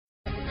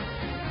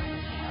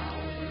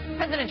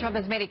President Trump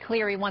has made it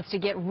clear he wants to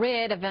get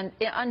rid of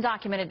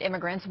undocumented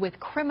immigrants with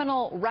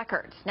criminal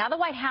records. Now the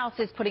White House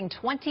is putting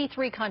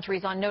 23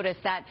 countries on notice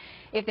that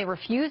if they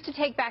refuse to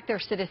take back their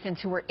citizens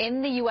who are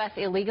in the U.S.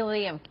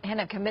 illegally and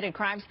have committed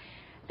crimes,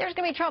 there's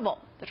going to be trouble.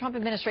 The Trump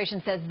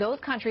administration says those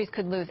countries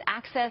could lose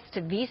access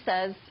to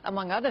visas,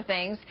 among other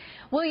things.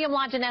 William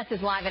Lajeunesse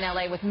is live in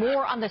L.A. with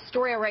more on the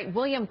story. All right,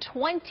 William,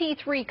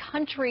 23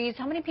 countries.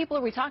 How many people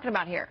are we talking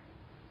about here?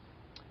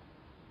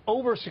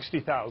 Over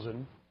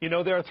 60,000. You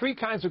know, there are three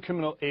kinds of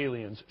criminal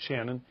aliens,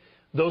 Shannon.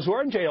 Those who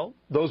are in jail,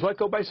 those let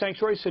go by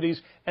sanctuary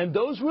cities, and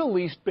those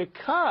released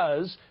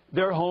because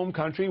their home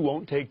country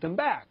won't take them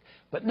back.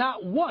 But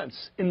not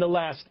once in the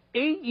last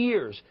 8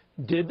 years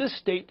did the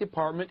State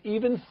Department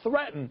even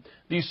threaten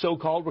these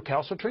so-called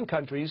recalcitrant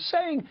countries,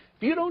 saying,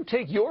 if you don't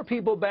take your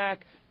people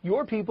back,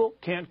 your people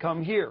can't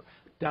come here.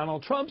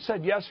 Donald Trump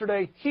said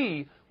yesterday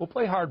he will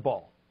play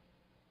hardball.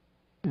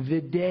 The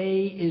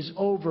day is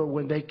over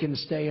when they can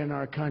stay in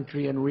our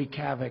country and wreak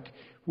havoc.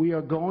 We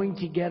are going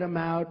to get them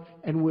out,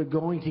 and we're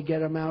going to get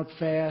them out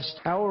fast.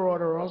 Our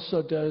order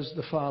also does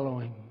the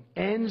following: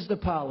 ends the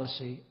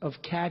policy of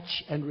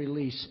catch and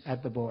release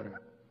at the border,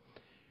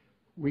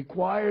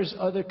 requires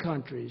other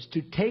countries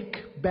to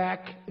take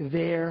back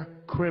their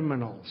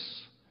criminals.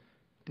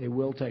 They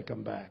will take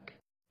them back.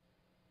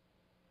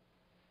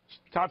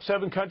 Top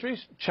 7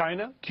 countries: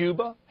 China,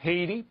 Cuba,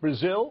 Haiti,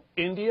 Brazil,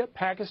 India,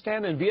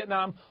 Pakistan, and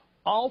Vietnam.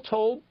 All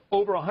told,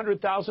 over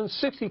 100,000,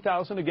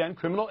 60,000, again,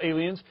 criminal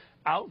aliens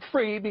out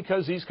free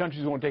because these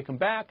countries won't take them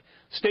back.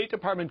 State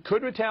Department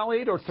could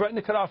retaliate or threaten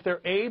to cut off their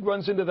aid,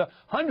 runs into the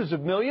hundreds of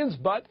millions,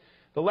 but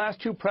the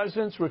last 2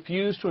 presidents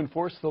refused to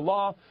enforce the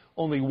law.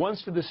 Only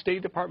once did the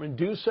State Department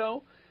do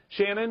so,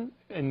 Shannon,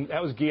 and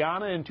that was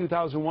Guyana in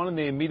 2001, and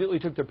they immediately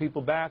took their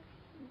people back.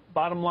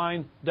 Bottom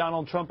line,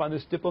 Donald Trump on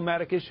this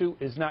diplomatic issue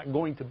is not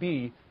going to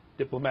be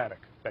diplomatic.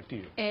 Back to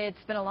you.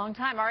 It's been a long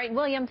time. All right,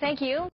 William, thank you.